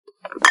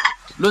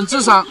论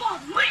智商，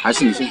还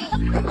是你幸福。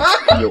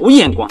有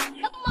眼光，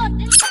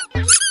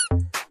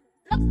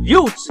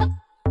幼稚。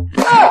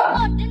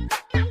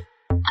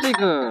这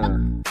个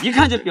一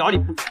看就表里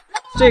不。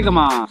这个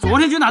嘛，昨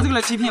天就拿这个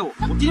来欺骗我，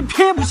我今天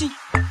偏不信。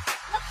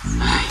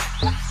哎，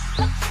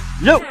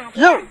肉！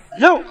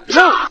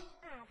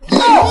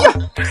哎呀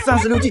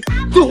，36斤，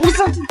都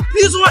上斤，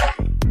别说了。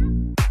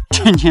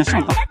天天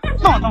上当，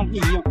当当不一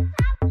样。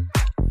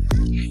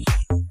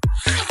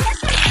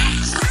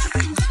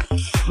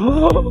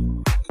哦，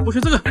我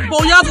选这个，把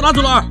我鸭子拿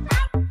走了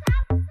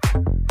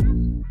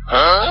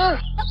啊！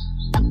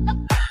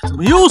怎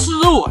么又是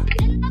肉啊？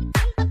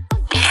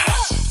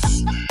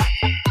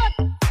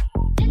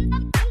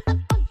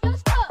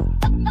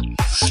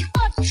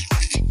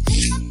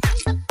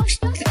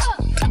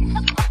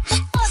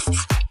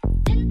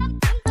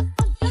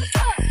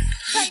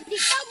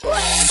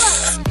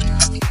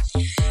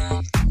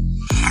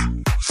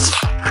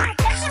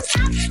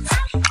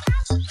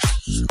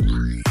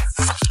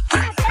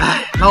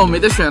哎，那我没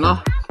得选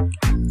了。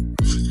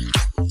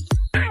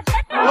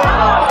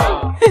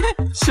嘿嘿，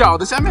小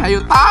的下面还有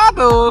大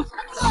的哦。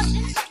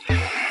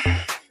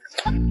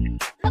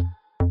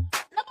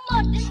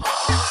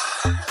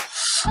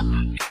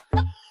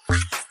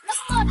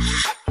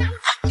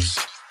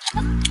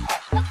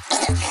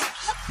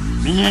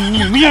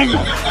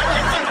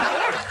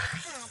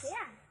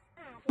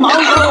盲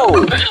盒。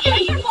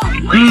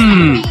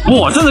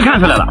我算是看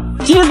出来了，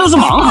今天都是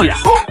盲盒呀。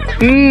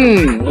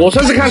我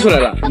算是看出来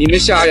了，你们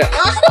瞎呀。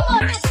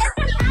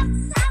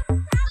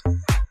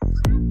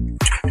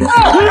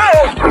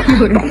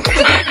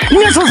你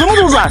在瞅什么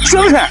东西啊？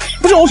选不选？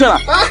不选我选了。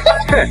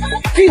嘿，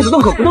禁止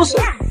动可不都是？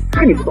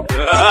看你不懂。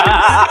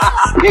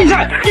硬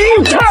菜，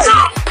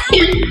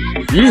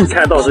硬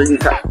菜倒是硬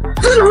菜，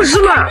这怎么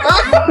吃嘛？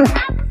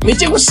没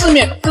见过世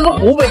面，这是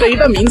湖北的一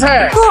道名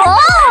菜。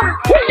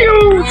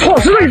错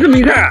失了一次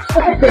名菜。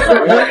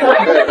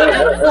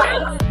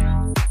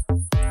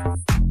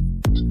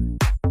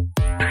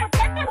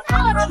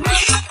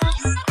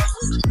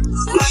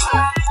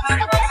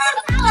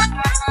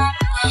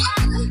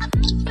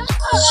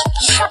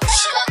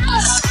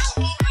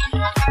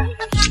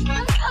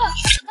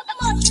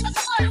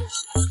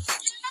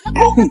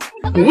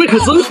口味可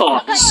真好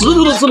啊，10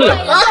头都吃得了。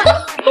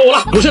到我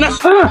了，我先来。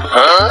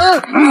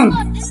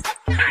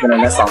可能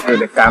那嗓子有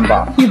点干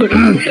吧。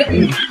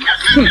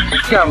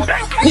干不干？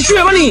你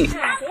选吧你。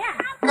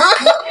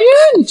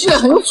你竟然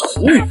还用厨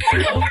语，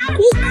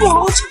不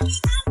好吃。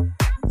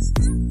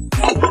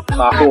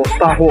大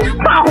货！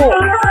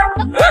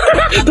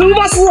头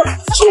发丝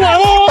出来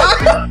了。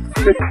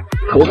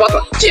头发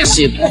的见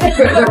血。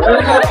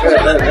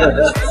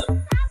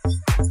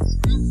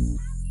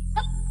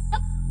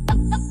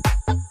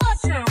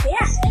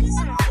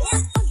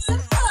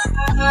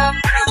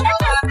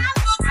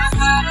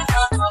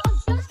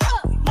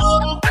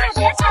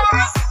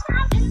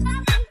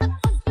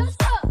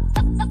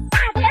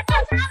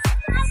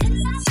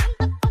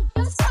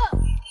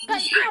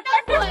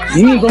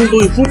冥冥中都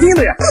有注定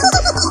的呀！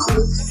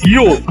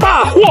有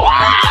大货！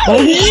哎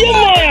呀妈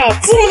呀，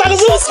这么大的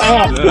肉肠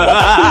啊！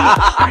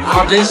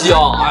真香！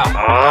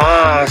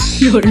啊，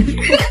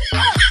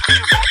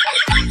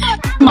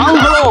盲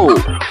盒喽！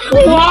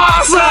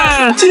哇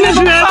塞，今天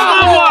全是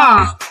大货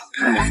啊！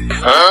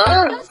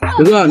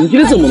哥哥，你今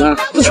天怎么了？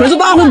这全是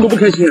大货，你都不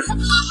开心？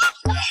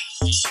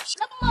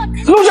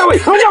肉虾尾，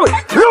肉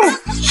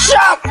虾！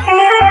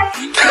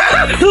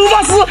头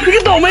发丝，你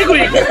个倒霉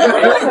鬼！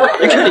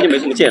一看你就没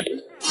什么见识。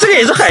这个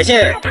也是海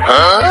鲜。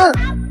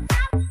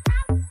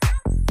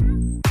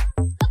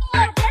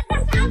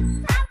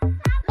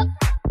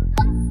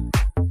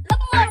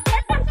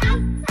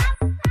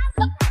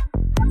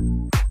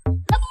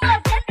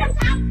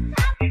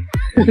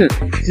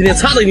今天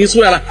差的已经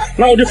出来了，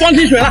那我就放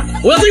弃选了，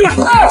我要这一碗。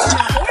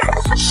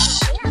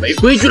没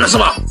规矩了是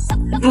吧？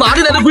哪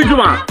里来的规矩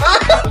嘛？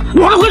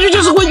我的规矩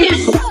就是规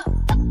矩。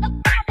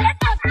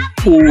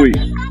部位。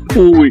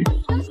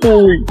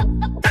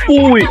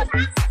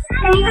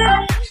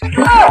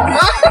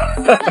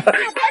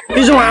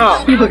一直玩啊！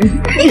一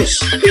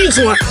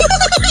直玩。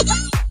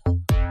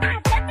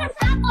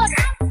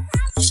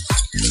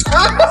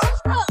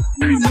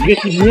一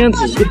个西面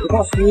子，一个头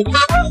发丝，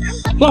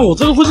那我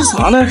这个会是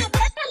啥呢？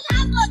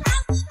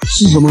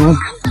是什么呢？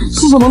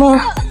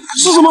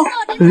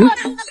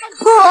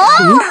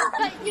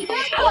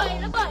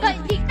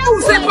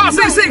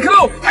谁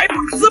扣？哎，有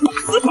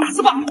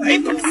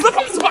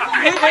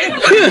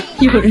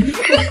一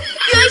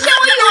下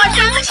我以为我生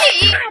气。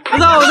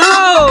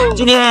肉，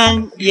今天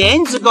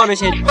颜值高的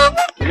些，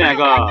你们两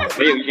个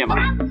没有意见吧？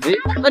哎，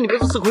那你不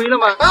是吃亏了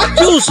吗？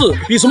就是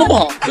比什么不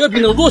好，都要比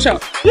那弱项。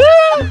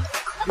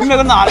你们两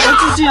个哪来的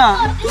自信啊？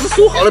不是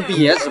说好了比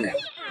颜值吗？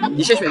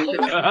你先选。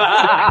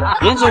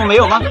颜值我没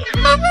有吗？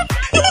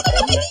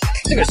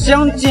这个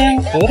香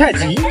煎佛太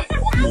极，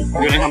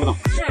有人看不懂。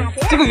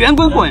这个圆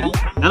滚滚，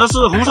难道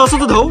是红烧狮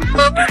子头？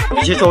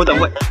一切错误等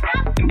会。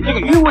这个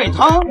韵味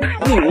汤，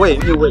韵味，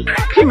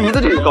这名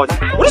字就有高级，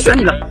我就选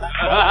你的。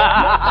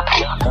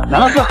难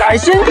道是海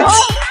鲜汤？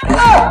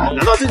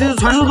难道这就是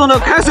传说中的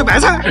开水白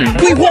菜？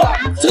鬼火，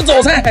这个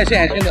早餐海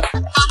鲜的。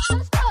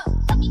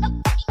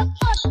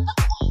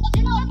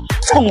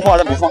葱花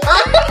都不放。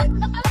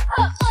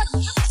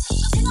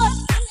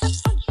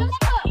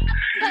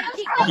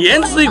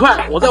颜值这一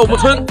块，我在我们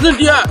村认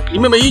第二，你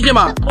们没意见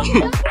吧？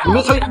你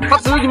们村他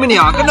只有你们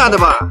2个男的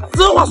吧？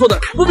这话说的，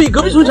不比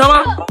隔壁村强吗？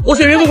我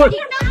选袁滚滚。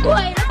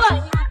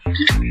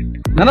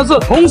难道是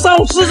红烧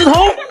狮子头？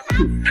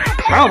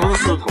当然不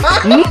是狮子头。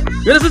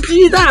原来是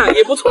鸡蛋，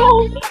也不错。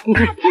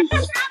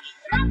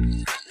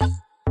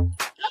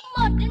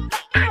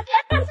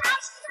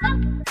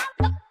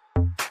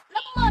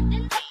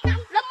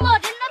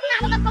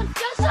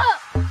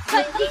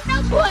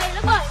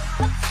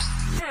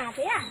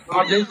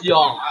啊，真香！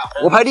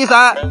我排第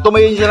3，都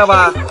没有意见了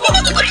吧？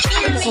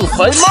是什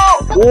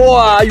么？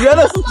哇，原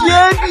来是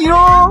煎饼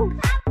哦！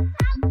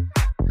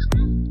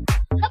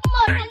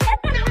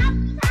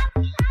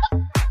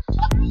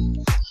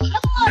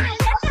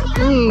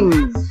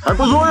还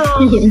不错呀。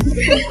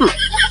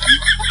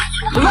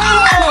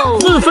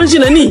这是分析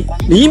能力，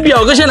你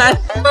表哥先来。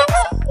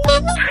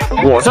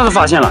我算是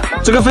发现了，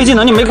这跟分析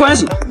能力没关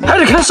系，还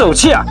得看手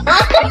气啊。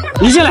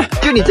你先来，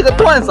就你这个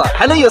段子，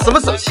还能有什么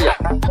手气啊？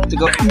这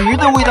个鱼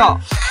的味道，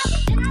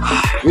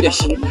有点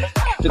腥。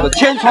这个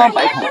千疮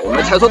百孔，我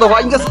没猜错的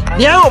话，应该是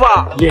莲藕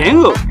吧？莲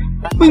藕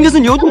不应该是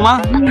牛肚吗？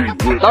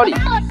有道理。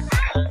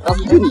但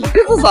是就你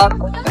这智商，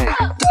哎，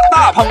这个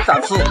大胖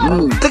想吃，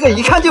这个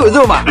一看就有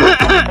肉嘛。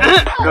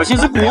可惜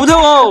是骨头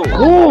哦。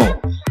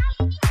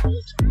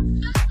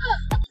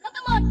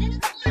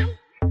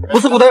不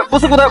是骨头，不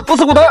是骨头，不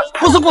是骨头，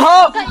不是骨头！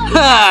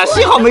哈，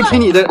幸好没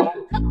听你的。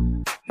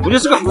不就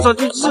是个红烧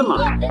鸡翅嘛，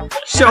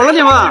小了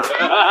点嘛。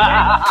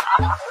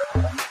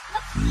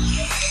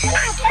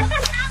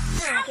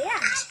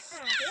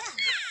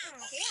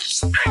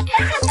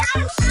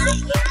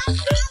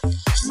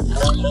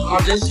啊，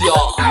真香！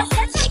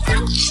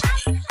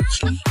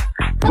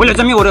为了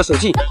证明我的手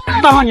气，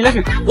大胖你来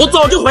选。我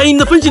早就怀疑你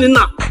的分析能力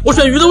了，我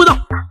选鱼的味道。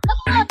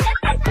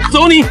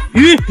走你，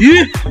鱼。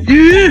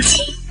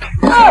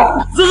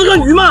这是个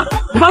鱼吗？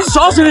你怕是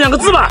少写了2个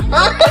字吧？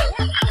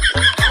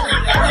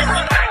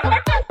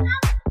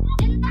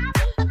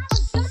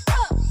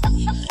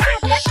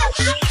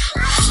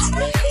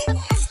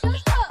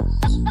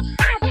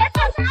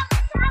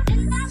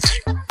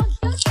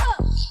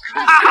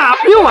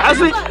比我还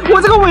碎，我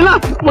这个稳了。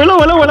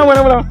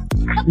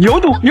牛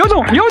肚！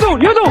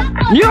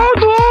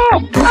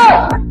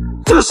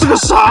这个是个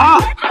啥？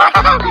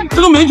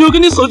这个煤球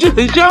跟你手机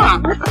很像啊！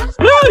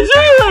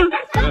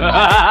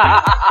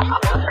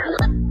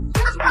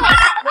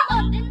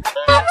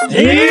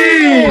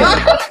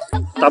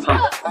大胖，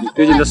你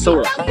最近都瘦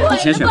了，你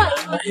先选吧。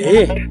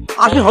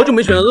阿星好久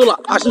没选了肉了，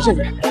阿星先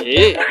选。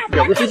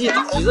表哥最近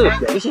长肌肉，表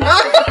哥先。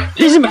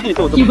凭什么跟你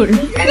斗？菠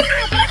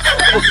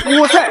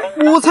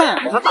菜，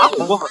它打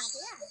火锅好吃。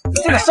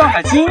这个上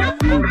海青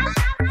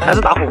还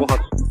是打火锅好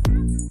吃。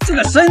这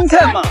个生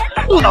菜嘛，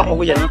不打火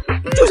锅也能，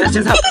就选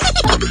生菜。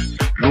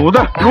卤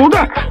蛋，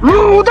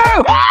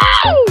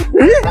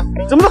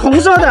怎么是红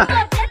色的？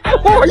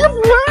我也不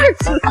爱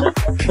吃。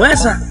不爱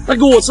吃，那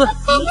给我吃。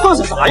胖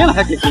成啥样了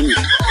还可以给你？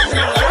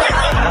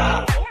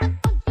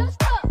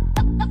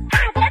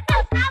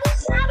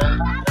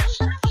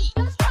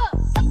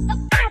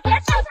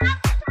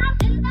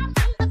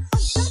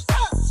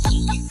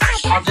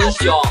啊，真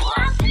香！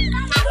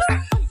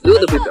肉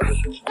都被表示。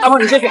大胖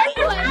你先选。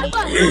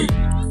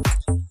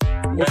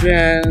我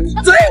选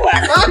这一碗。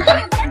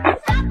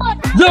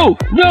肉，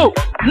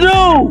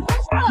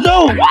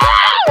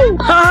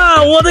哈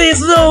哈，我的也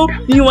是肉，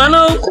你完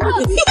喽。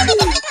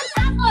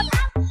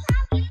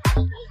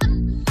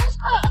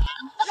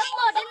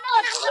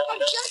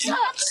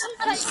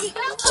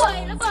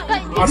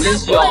啊，真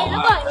香！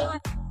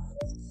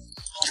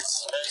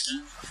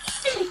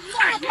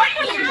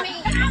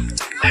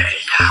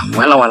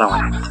完了！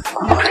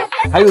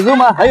还有肉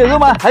吗？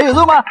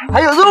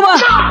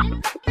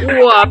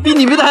哇，比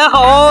你们的还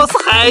好哦，是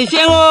海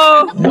鲜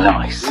哦。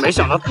没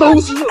想到都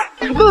是肉，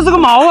不是个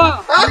毛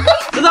啊！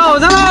吃早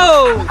餐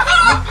喽！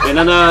简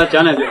单的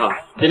讲2句哈，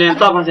今天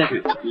大胖先选，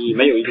你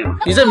没有意见吗？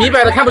你这明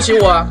摆的看不起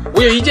我啊！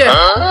我有意见。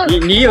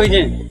你有意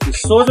见，你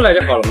说出来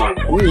就好了嘛。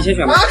你先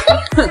选吧。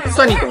哼，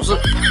算你懂事。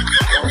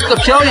这个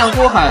漂洋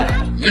过海，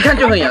一看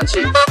就很洋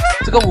气；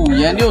这个五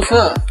颜六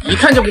色，一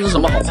看就不是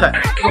什么好菜。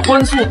这个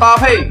荤素搭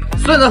配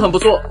虽然很不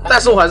错，但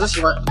是我还是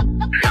喜欢。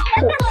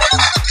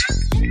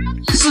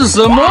是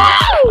什么？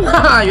哈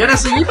哈，原来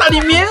是意大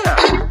利面啊！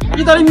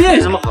意大利面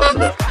有什么好吃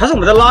的？还是我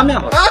们的拉面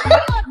好吃。啊，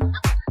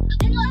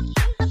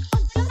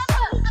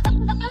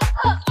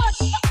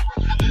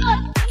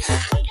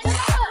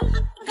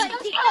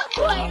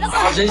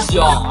真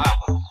香！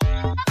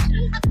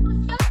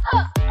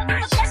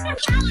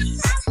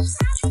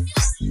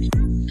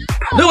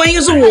那碗应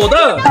该是我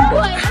的，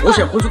我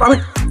选荤素搭配。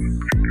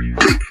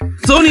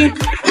走你肉！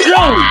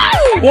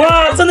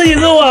哇，真的有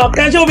肉啊！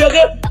感谢我表哥。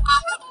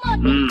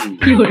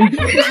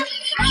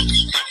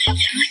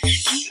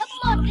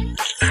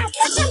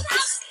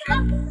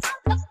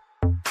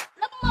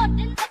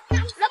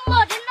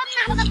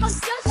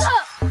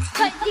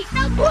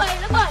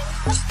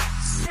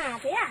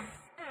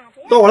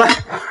到我来。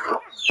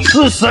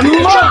是什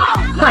么？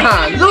哈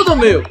哈，肉都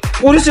没有。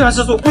我就喜欢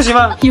吃素，不喜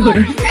欢。有一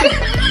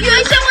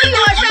些